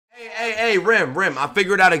Hey, Rim, I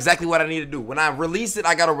figured out exactly what I need to do. When I release it,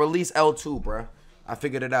 I gotta release L2, bruh. I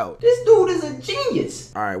figured it out. This dude is a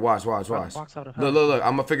genius. All right, watch. Look. I'm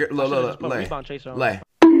gonna figure. Look. Lay.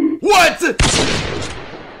 What?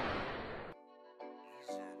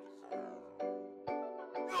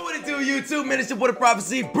 What it do, YouTube? Man, it's your boy the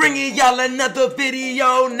Prophecy, bringing y'all another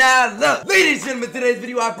video now. Look, ladies and gentlemen, today's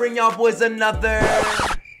video I bring y'all boys another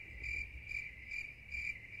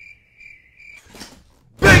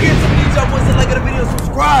big into me. Y'all boys to like the video,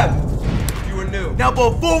 subscribe. New. Now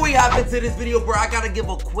before we hop into this video, bro, I gotta give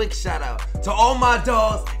a quick shout out to all my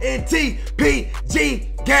dogs in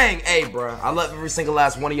TPG gang. Hey, bro, I love every single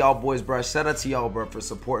last one of y'all boys, bro. Shout out to y'all, bro, for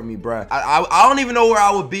supporting me, bro. I don't even know where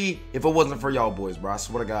I would be if it wasn't for y'all boys, bro. I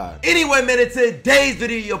swear to God. Anyway, man, in today's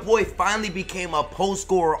video, your boy finally became a post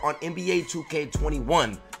scorer on NBA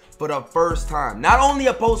 2K21 for the first time. Not only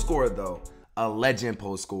a post scorer though, a legend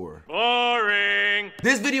post scorer. Boring.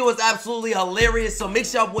 This video was absolutely hilarious, so make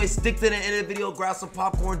sure y'all boys stick to the end of the video, grab some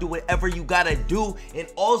popcorn, do whatever you gotta do, and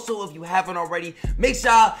also if you haven't already, make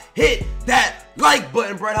sure y'all hit that like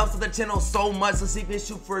button, bro. It helps with the channel so much. Let's see if we can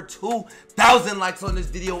shoot for 2,000 likes on this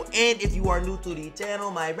video. And if you are new to the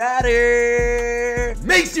channel, my brother,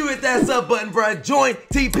 make sure you hit that sub button, bro. Join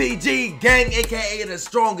TPG gang, aka the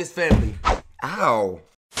strongest family. Ow.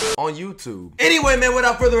 On YouTube. Anyway, man,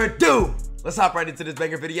 without further ado, let's hop right into this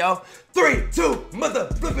banger video. 3, 2, mother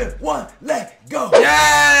flipping 1, let go.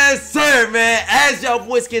 Yes, sir, man. As y'all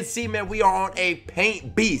boys can see, man, we are on a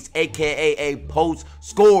paint beast, aka a post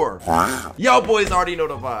score. Wow. Y'all boys already know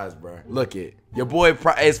the vibes, bro. Look it. Your boy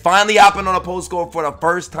is finally hopping on a post score for the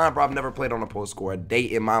first time, bro. I've never played on a post score a day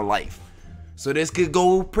in my life. So this could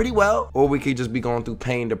go pretty well, or we could just be going through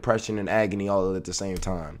pain, depression, and agony all at the same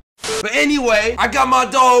time. But anyway, I got my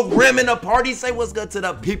dog Rim in the party. Say what's good to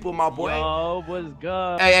the people, my boy. Yo, what's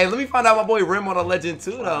good? Hey, let me find out my boy Rim on a legend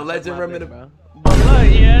too, though. Legend Rim in the... Bro. But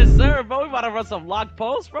look, yes, sir, bro. We about to run some lock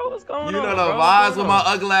posts, bro. What's going on? You know the vibes with my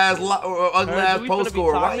ugly ass post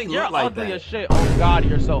score. Why you look like that? You're ugly as shit. Oh, God,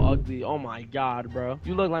 you're so ugly. Oh, my God, bro.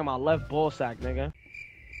 You look like my left ball sack, nigga.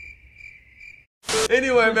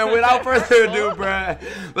 Anyway, man, without further ado, bruh,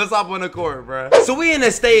 let's hop on the court, bruh. So we in the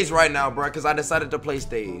stage right now, bruh, because I decided to play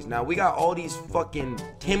stage. Now, we got all these fucking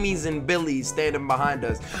Timmys and Billies standing behind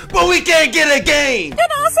us, but we can't get a game. Can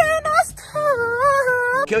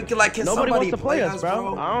Nobody wants to play us,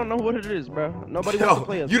 bro? I don't know what it is, bro. Nobody wants to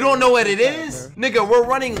play us. You don't know what it is? Nigga, we're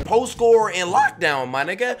running post score and lockdown, my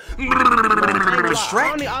nigga.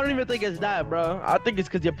 I don't even think it's that, bro. I think it's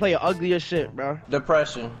because you play ugly as shit, bro.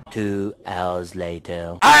 Depression. 2 hours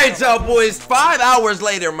later. Alright, y'all boys, 5 hours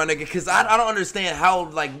later, my nigga, because I don't understand how,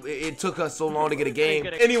 like, it took us so long to get a game.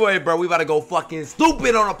 Anyway, bro, we about to go fucking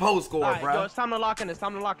stupid on a post score, right, bro. Yo, it's time to lock in. It's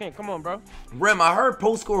time to lock in. Come on, bro. Rim, I heard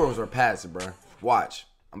post scorers are passive, bro. Watch.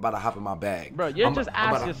 I'm about to hop in my bag. Bro, you're just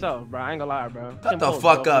ass yourself, bro. I ain't gonna lie, bro. Shut the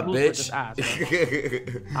fuck up, bitch.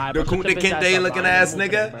 The Kunta Kinte looking ass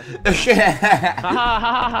nigga.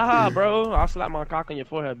 Ha, bro. I'll slap my cock on your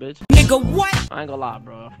forehead, bitch. Nigga, what? I ain't gonna lie,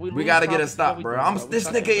 bro. We gotta get a stop, bro. This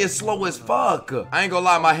nigga is slow as fuck. I ain't gonna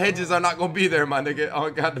lie, my hedges are not gonna be there, my nigga. Oh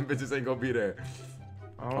god, them bitches ain't gonna be there.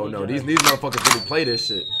 Oh no, these motherfuckers really play this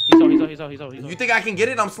shit. He's You think I can get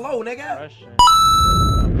it? I'm slow, nigga.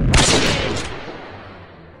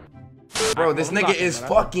 Bro, this nigga is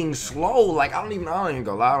fucking slow. Like, I don't even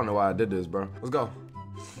gonna lie. I don't know why I did this, bro. Let's go.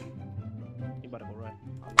 You better go right.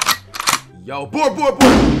 Yo, board,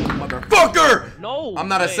 motherfucker! No, I'm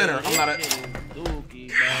not a center. I'm not a.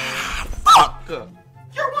 Dookie, Fuck!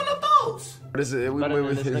 You're one of those. This is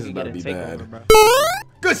about to be bad. Over,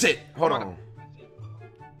 Good shit. Hold on.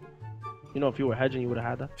 You know, if you were hedging, you would have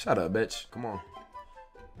had that. Shut up, bitch. Come on.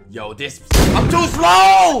 Yo, I'm too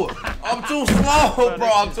slow! I'm too slow, bro.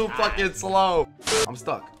 I'm too fucking slow. I'm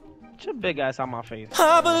stuck. Get your big ass out my face.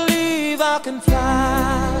 I believe I can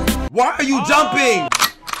fly. Why are you jumping?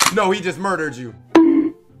 No, he just murdered you.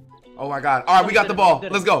 Oh my god. Alright, we got the ball.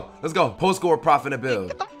 Let's go. Let's go. Post score, profit and build.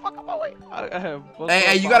 Get the fuck out my way.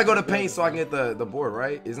 Hey, you gotta go to paint so I can get the board,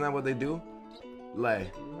 right? Isn't that what they do? Lay.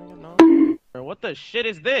 What the shit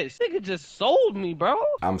is this? Nigga just sold me, bro.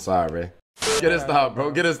 I'm sorry. Get a stop, bro.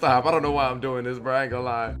 Get a stop. I don't know why I'm doing this, bro. I ain't gonna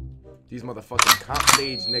lie. These motherfucking comp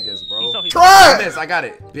stage niggas, bro. Try it! I got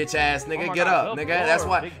it. Bitch ass nigga. Oh get God, up, nigga. That's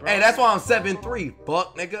why. Hey, that's why I'm 7'3",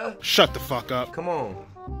 fuck, nigga. Shut the fuck up. Come on.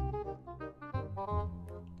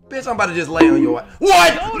 Bitch, I'm about to just lay on your ass.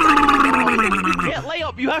 What? No. You can't lay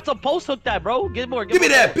up. You have to post hook that, bro. Give me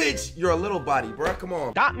that, bitch. You're a little body, bro. Come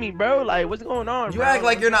on. Got me, bro. Like, what's going on, You bro? act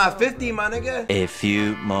like you're not 50, my nigga. A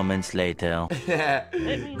few moments later.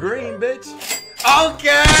 Green, bitch.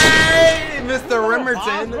 Okay, Mr. Pause,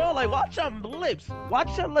 Rimerton. bro, like watch your lips.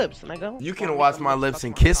 Watch your lips, nigga. You can watch my lips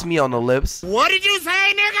and kiss me on the lips. What did you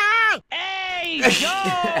say, nigga? Hey,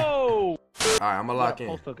 yo! Alright, I'm gonna lock in.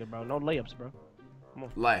 Post hook it, bro. No layups, bro. Come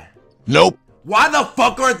on. Lay. Nope. Why the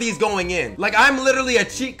fuck aren't these going in? Like, I'm literally a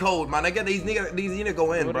cheat code, my nigga. These need to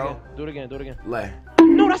go in, bro. Do it again. Do it again. Lay.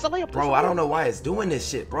 No, that's a layup. Bro, I don't know why it's doing this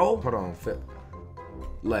shit, bro. Hold on, fit.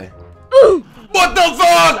 Lay. What the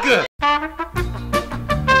fuck?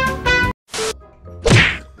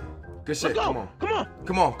 Good shit. Let's go. Come on. Come on.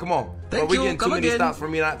 Come on. Come on. Bro, we getting too many stops for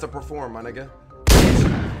me not to perform, my nigga.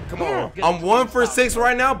 Come on. I'm 1 for 6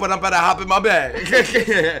 right now, but I'm about to hop in my bag.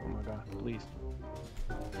 Oh my god, please.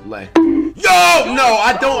 Lay. Yo! No,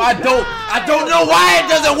 I don't know why it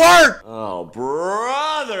doesn't work! Oh,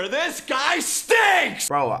 brother, this guy stinks!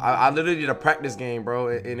 Bro, I literally did a practice game, bro,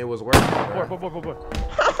 and it was working. Bro. Boy.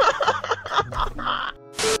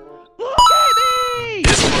 Look at me!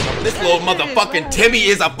 This little motherfucking Timmy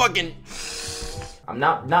is a fucking... I'm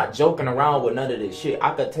not joking around with none of this shit.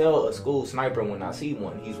 I could tell a school sniper when I see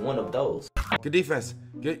one. He's one of those. Good defense.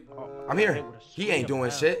 Good. I'm here. He ain't doing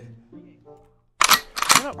shit.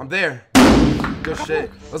 I'm there. Good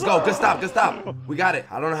shit. Let's go. Good stop. Good stop. We got it.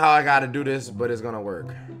 I don't know how I gotta do this, but it's gonna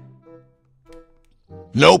work.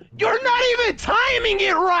 Nope. You're not even timing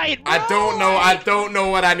it right, bro. I don't know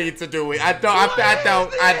what I need to do. I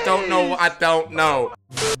don't know.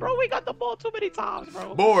 Bro, we got the ball too many times,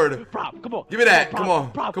 bro. Board. Prop, come on. Give me that. Prop, Come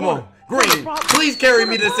on. prop, Come come on. Green. Please carry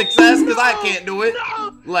me to success, because I can't do it.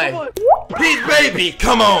 Lay. Peace, baby.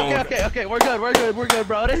 Come on. Okay. We're good,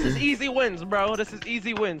 bro. This is easy wins, bro. This is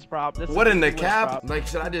easy wins, prop. What in the cap? Like,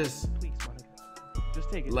 should I just... Please, my nigga.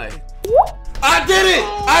 Just take it. Lay. I did it!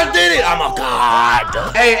 I'm a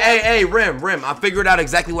god! Hey, Rim. I figured out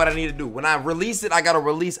exactly what I need to do. When I release it, I gotta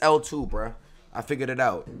release L2, bruh. I figured it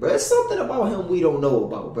out. Bro, there's something about him we don't know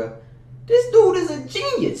about, bro. This dude is a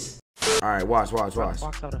genius. Alright, watch. Look.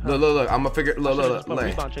 I'm gonna figure... Look.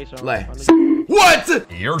 Lay.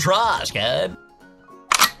 What? You're trash, kid.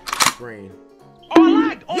 Green. Oh, I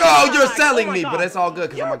lagged. Oh, Yo, you're selling me, but it's all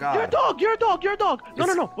good, because I'm a god. You're a dog.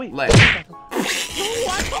 No. Wait. Lay.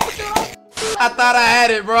 I thought I had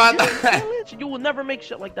it, bro. You will never make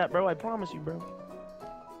shit like that, bro. I promise you, bro.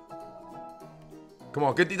 Come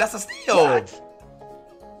on, good. That's a steal. What?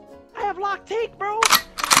 I have lock take, bro.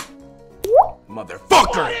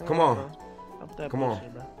 Motherfucker. Come on. Come on.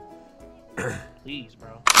 Bro. Please,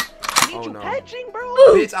 bro. I need you hedging, bro.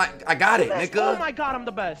 Bitch, I got it, nigga. Oh my god, I'm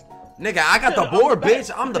the best. Nigga, I got the board, bitch.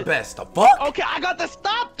 I'm the best. The fuck? Okay, I got the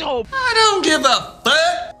stop, though. I don't give a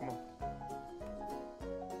fuck.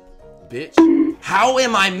 Bitch. How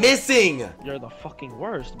am I missing? You're the fucking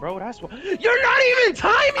worst, bro. That's what. You're not even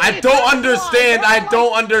timing. I don't understand. I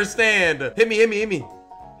don't understand. Hit me.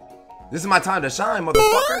 This is my time to shine,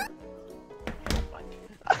 motherfucker.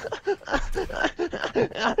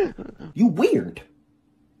 You weird,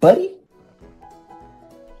 buddy.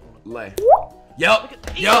 Lay. Yup.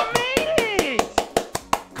 You made it.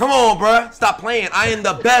 Come on, bruh. Stop playing. I am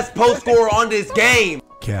the best post scorer on this game.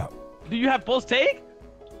 Cap. Do you have post take?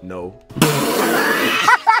 No.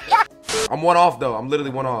 I'm one off though. I'm literally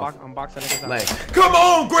one off. I'm boxing it. Like, come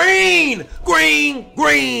on, green.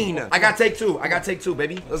 I got take two,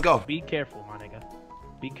 baby. Let's go. Be careful, my nigga.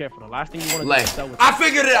 Be careful. The last thing you want to Like, do is sell with I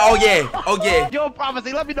figured it. Oh yeah. Yo,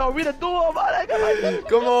 prophecy. Let me know. We the duo, my nigga.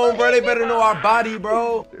 Come on, bro. They better know our body,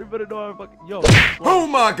 bro. They better know our fucking. Yo. Oh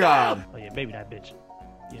my god. Oh yeah, baby, that bitch.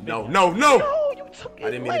 Yeah, No. No, you took it. I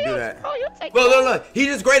didn't mean to do that. Bro, you take Look. He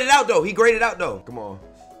just graded out though. Come on.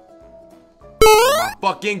 Oh my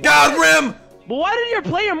fucking god, Rim. But why did your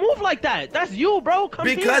player move like that? That's you, bro. Come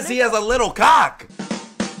Because here, he has a little cock.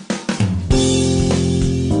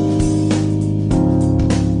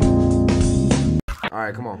 All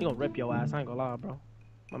right, come on. He gonna rip your ass. I ain't gonna lie, bro.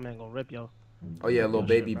 My man gonna rip yo. Oh yeah, little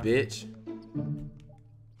baby bitch.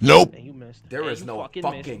 Nope. And you missed. There is you no fucking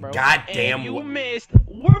fucking missed, goddamn and you way. missed.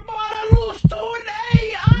 We're about to lose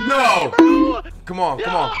today. No. Bro. Come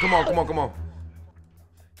on.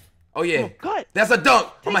 Oh yeah. Cut. That's a dunk.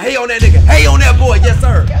 I'ma hay on that nigga. Hay on that boy. Yes,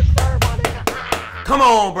 sir. Yes, sir, my nigga. Come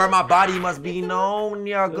on, bro. My body must be known,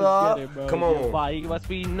 nigga. Come Your on. body must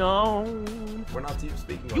be known. We're not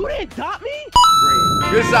speaking. You didn't dot me? Green.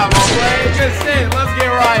 Good shot, my boy. Good shit. Let's get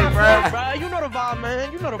right, bro. Bro, you know the vibe,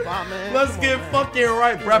 man. Let's get fucking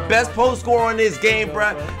right, bro. Best post score on this game,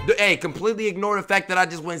 bro. Hey, completely ignore the fact that I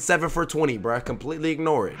just went 7 for 20, bro. Completely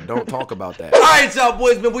ignore it. Don't talk about that. All right, y'all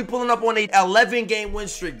boys, man. We pulling up on a 11-game win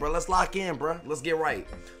streak, bro. Let's lock in, bro. Let's get right.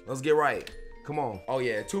 Come on. Oh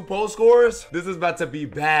yeah, 2 post scores. This is about to be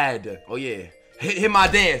bad. Oh yeah. Hit my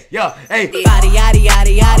dance. Yo, hey.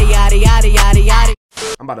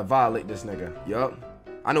 I'm about to violate this nigga. Yup.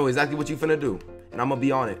 I know exactly what you finna do. And I'm gonna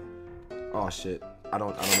be on it. Oh shit. I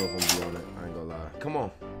don't know if I'm gonna be on it. I ain't gonna lie. Come on.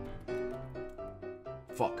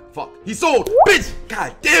 Fuck. He sold, bitch.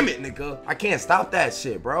 God damn it, nigga. I can't stop that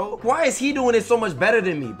shit, bro. Why is he doing it so much better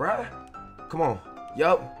than me, bruh? Come on.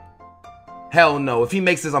 Yup. Hell no. If he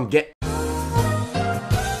makes this, I'm getting.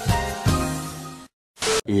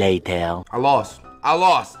 Later. I lost. All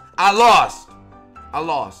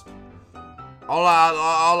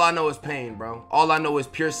I know is pain, bro. All I know is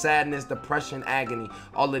pure sadness, depression, agony.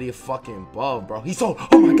 All of the fucking above, bro. He sold.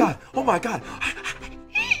 Oh my god.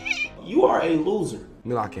 You are a loser.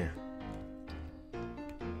 Me lock in.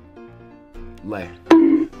 Lay.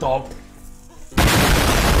 Dog.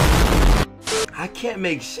 I can't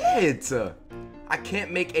make shit. I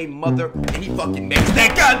can't make a mother, and he fucking makes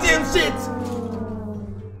that goddamn shit.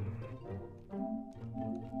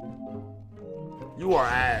 You are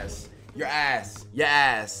ass. Your ass.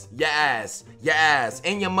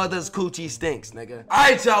 And your mother's coochie stinks, nigga.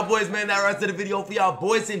 Alright, y'all boys, man. That rest of the video. Hopefully y'all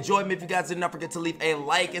boys enjoyed me. If you guys did not forget to leave a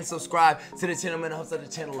like and subscribe to the channel, man. It helps out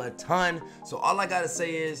the channel a ton. So all I gotta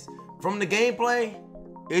say is, from the gameplay,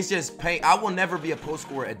 it's just pain. I will never be a post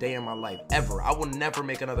scorer a day in my life, ever. I will never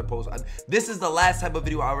make another post. This is the last type of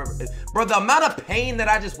video I'll ever. Bro, the amount of pain that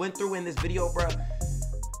I just went through in this video, bro.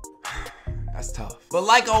 That's tough. But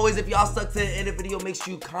like always, if y'all stuck to the end of the video, make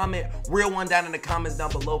sure you comment real one down in the comments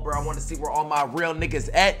down below, bro. I want to see where all my real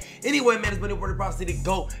niggas at. Anyway, man, it's been a word of prophecy to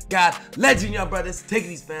GOAT, God, legend, young brothers. Take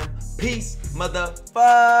it easy, fam. Peace,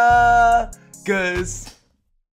 motherfuckers.